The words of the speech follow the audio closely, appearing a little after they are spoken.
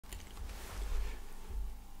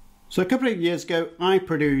So a couple of years ago, I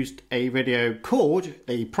produced a video called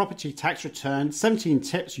the Property Tax Return 17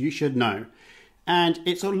 Tips You Should Know. And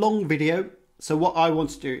it's a long video. So what I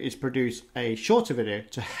want to do is produce a shorter video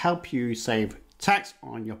to help you save tax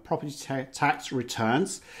on your property tax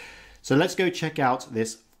returns. So let's go check out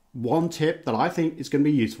this one tip that I think is going to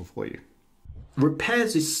be useful for you.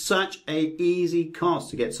 Repairs is such an easy cost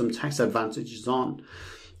to get some tax advantages on.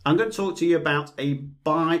 I'm going to talk to you about a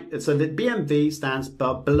buy. So the BMV stands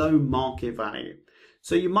for below market value.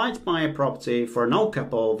 So you might buy a property for an old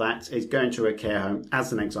couple that is going to a care home,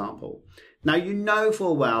 as an example. Now you know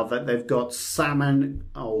full well that they've got salmon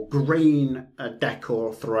or green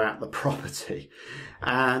decor throughout the property,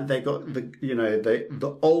 and they got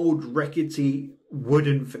the old rickety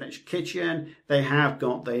wooden finished kitchen. They have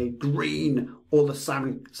got the green or the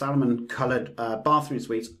salmon coloured bathroom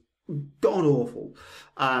suites. God awful,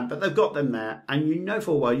 but they've got them there, and you know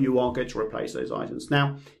full well you are going to replace those items.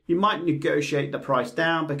 Now you might negotiate the price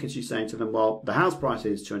down because you're saying to them, well, the house price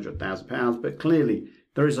is £200,000, but clearly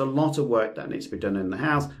there is a lot of work that needs to be done in the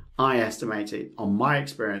house. I estimate it, on my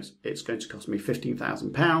experience, it's going to cost me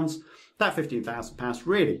 £15,000. That £15,000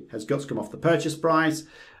 really has got to come off the purchase price.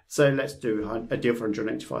 So let's do a deal for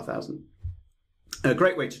 £185,000. A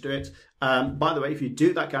great way to do it. By the way, if you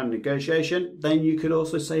do that kind of negotiation, then you could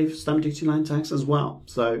also save stamp duty land tax as well.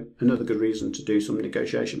 So another good reason to do some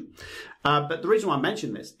negotiation. But the reason why I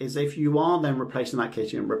mention this is if you are then replacing that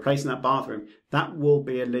kitchen, replacing that bathroom, that will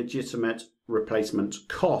be a legitimate replacement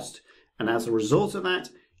cost. And as a result of that,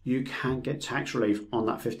 you can get tax relief on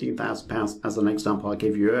that £15,000 as an example I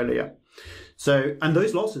gave you earlier. So, and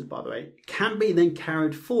those losses, by the way, can be then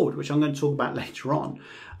carried forward, which I'm going to talk about later on,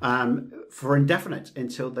 for indefinite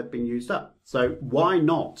until they've been used up. So why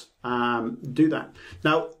not do that?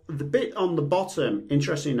 Now, the bit on the bottom,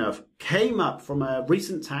 interesting enough, came up from a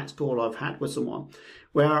recent tax call I've had with someone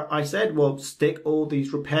where I said, well, stick all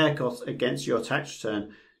these repair costs against your tax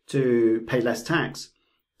return to pay less tax.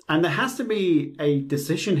 And there has to be a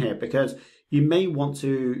decision here because you may want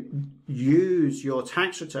to use your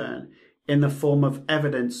tax return in the form of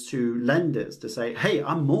evidence to lenders to say, hey,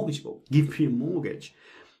 I'm mortgageable, give me a mortgage.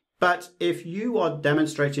 But if you are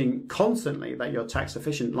demonstrating constantly that you're tax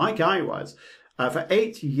efficient, like I was, for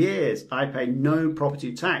 8 years, I paid no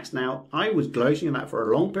property tax. Now, I was gloating on that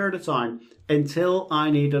for a long period of time until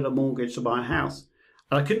I needed a mortgage to buy a house.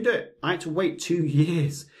 And I couldn't do it. I had to wait 2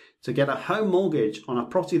 years to get a home mortgage on a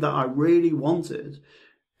property that I really wanted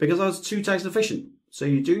because I was too tax efficient. So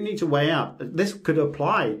you do need to weigh up. This could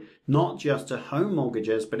apply not just to home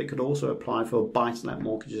mortgages, but it could also apply for buy-to-let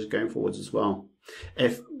mortgages going forwards as well.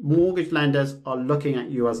 If mortgage lenders are looking at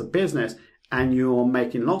you as a business and you're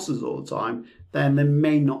making losses all the time, then they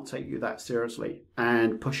may not take you that seriously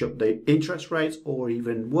and push up the interest rates, or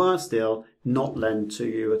even worse still, not lend to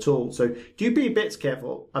you at all. So do be a bit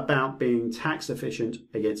careful about being tax efficient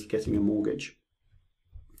against getting a mortgage.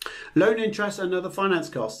 Loan interest and other finance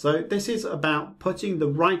costs. So this is about putting the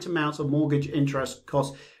right amount of mortgage interest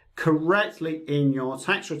costs correctly in your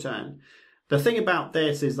tax return. The thing about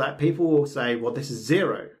this is that people will say, well, this is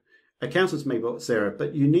zero. Accountants may put zero,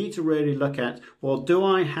 but you need to really look at, well, do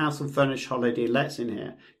I have some furnished holiday lets in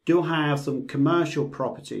here? Do I have some commercial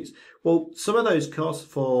properties? Well, some of those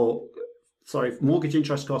costs mortgage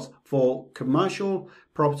interest costs for commercial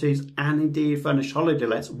properties and indeed furnished holiday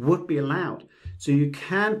lets would be allowed. So you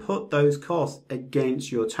can put those costs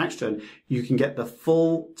against your tax return. You can get the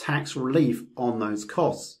full tax relief on those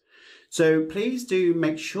costs. So please do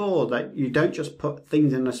make sure that you don't just put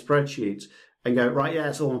things in a spreadsheet and go, right, yeah,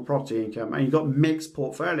 it's all my property income, and you've got mixed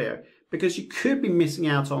portfolio, because you could be missing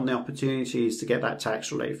out on the opportunities to get that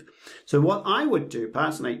tax relief. So what I would do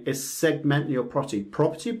personally is segment your property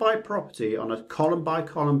by property on a column by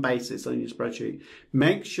column basis on your spreadsheet.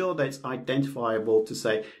 Make sure that it's identifiable to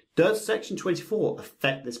say, does section 24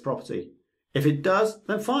 affect this property? If it does,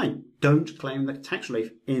 then fine. Don't claim the tax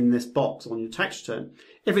relief in this box on your tax return.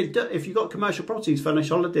 If you've got commercial properties, furnished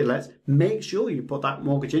holiday lets, make sure you put that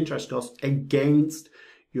mortgage interest cost against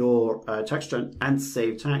your tax return and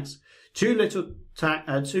save tax. Too little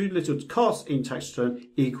cost in tax return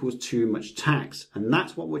equals too much tax. And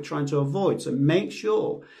that's what we're trying to avoid. So make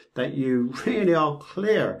sure that you really are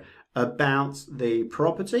clear about the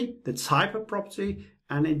property, the type of property,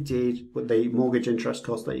 and indeed with the mortgage interest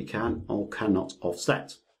cost that you can or cannot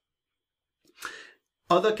offset.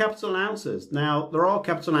 Other capital allowances. Now, there are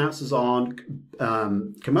capital allowances on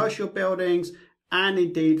commercial buildings and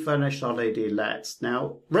indeed furnished holiday lets.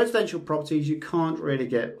 Now, residential properties you can't really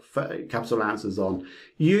get capital allowances on.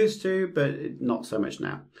 Used to, but not so much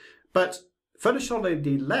now. But furnished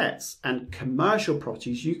holiday lets and commercial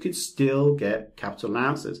properties, you can still get capital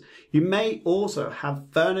allowances. You may also have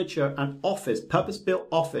furniture and office, purpose-built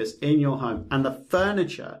office in your home, and the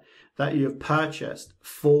furniture that you've purchased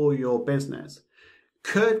for your business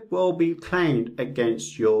could well be claimed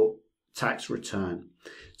against your tax return.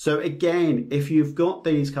 So again, if you've got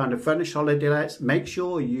these kind of furnished holiday lets, make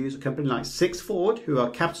sure you use a company like Six Forward, who are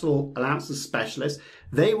capital allowances specialists.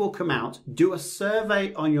 They will come out, do a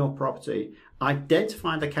survey on your property,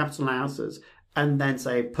 identify the capital allowances, and then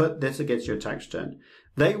say, put this against your tax return.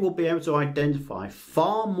 They will be able to identify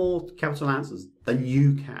far more capital allowances than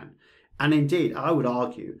you can. And indeed, I would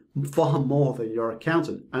argue far more than your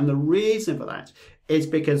accountant. And the reason for that is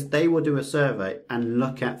because they will do a survey and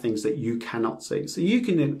look at things that you cannot see. So you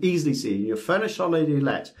can easily see in your furnished holiday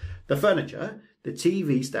let, the furniture, the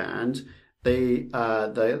TV stand, the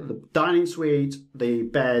dining suite, the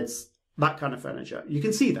beds, that kind of furniture. You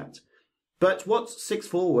can see that. But what's Six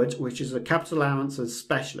Forward, which is a capital allowances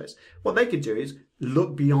specialist, what they could do is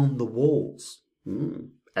look beyond the walls.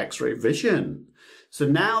 X-ray vision. So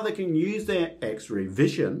now they can use their X-ray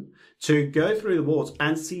vision to go through the walls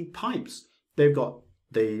and see pipes. They've got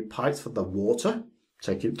the pipes for the water,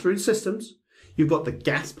 taken through the systems. You've got the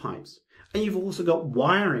gas pipes, and you've also got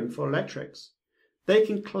wiring for electrics. They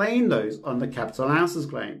can claim those on the capital allowances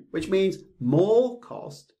claim, which means more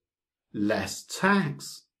cost, less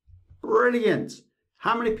tax. Brilliant.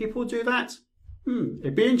 How many people do that?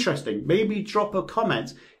 It'd be interesting. Maybe drop a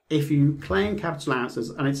comment if you claim capital allowances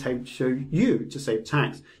and it's helped you to save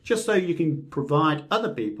tax, just so you can provide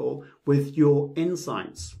other people with your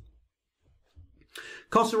insights.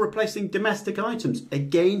 Cost of replacing domestic items.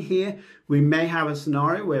 Again, here we may have a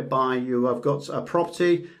scenario whereby you have got a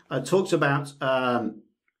property. Talked about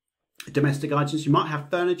domestic items. You might have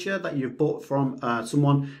furniture that you've bought from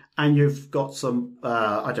someone, and you've got some,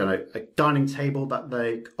 I don't know, a dining table that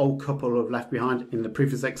the old couple have left behind. In the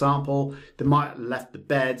previous example, they might have left the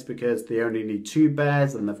beds because they only need 2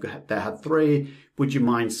 beds and they had 3. Would you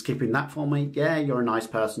mind skipping that for me? Yeah, you're a nice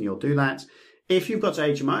person, you'll do that. If you've got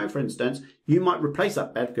HMO, for instance, you might replace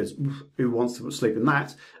that bed because who wants to sleep in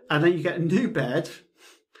that? And then you get a new bed.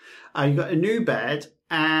 You've got a new bed,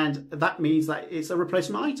 and that means that it's a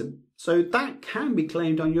replacement item. So that can be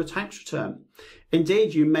claimed on your tax return.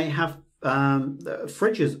 Indeed, you may have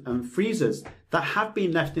fridges and freezers that have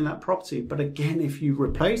been left in that property. But again, if you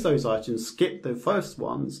replace those items, skip the first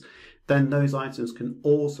ones, then those items can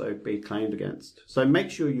also be claimed against. So make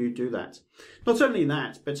sure you do that. Not only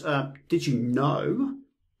that, but did you know,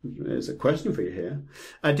 there's a question for you here,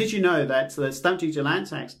 did you know that the stamp duty land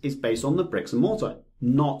tax is based on the bricks and mortar,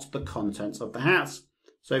 not the contents of the house?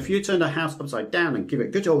 So if you turned a house upside down and give it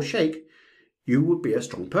a good old shake, you would be a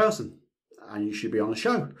strong person and you should be on a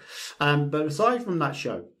show. But aside from that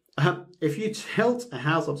show, if you tilt a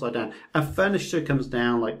house upside down and furniture comes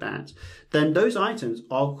down like that, then those items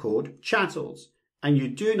are called chattels, and you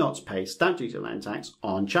do not pay stamp duty land tax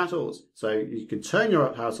on chattels. So you can turn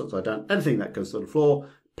your house upside down, anything that goes to the floor,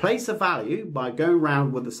 place a value by going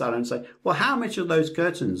around with the seller and say, well, how much are those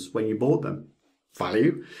curtains when you bought them?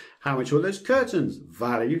 Value. How much were those curtains?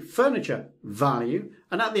 Value. Furniture. Value.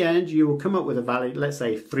 And at the end, you will come up with a value, let's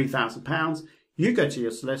say £3,000. You go to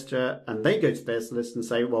your solicitor and they go to their solicitor and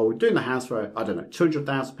say, well, we're doing the house for, I don't know,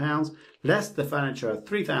 £200,000, less the furniture,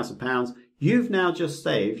 £3,000. You've now just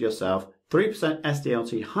saved yourself 3%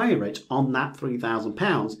 SDLT higher rate on that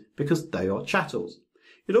 £3,000 because they are chattels.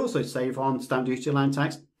 You'd also save on stamp duty land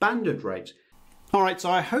tax banded rate. All right, so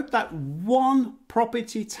I hope that one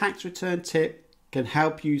property tax return tip can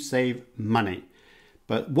help you save money.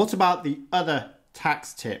 But what about the other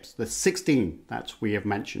tax tips, the 16 that we have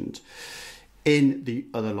mentioned in the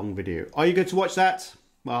other long video? Are you going to watch that?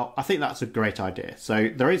 Well, I think that's a great idea. So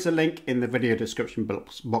there is a link in the video description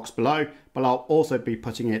box below, but I'll also be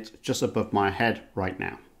putting it just above my head right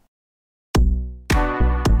now.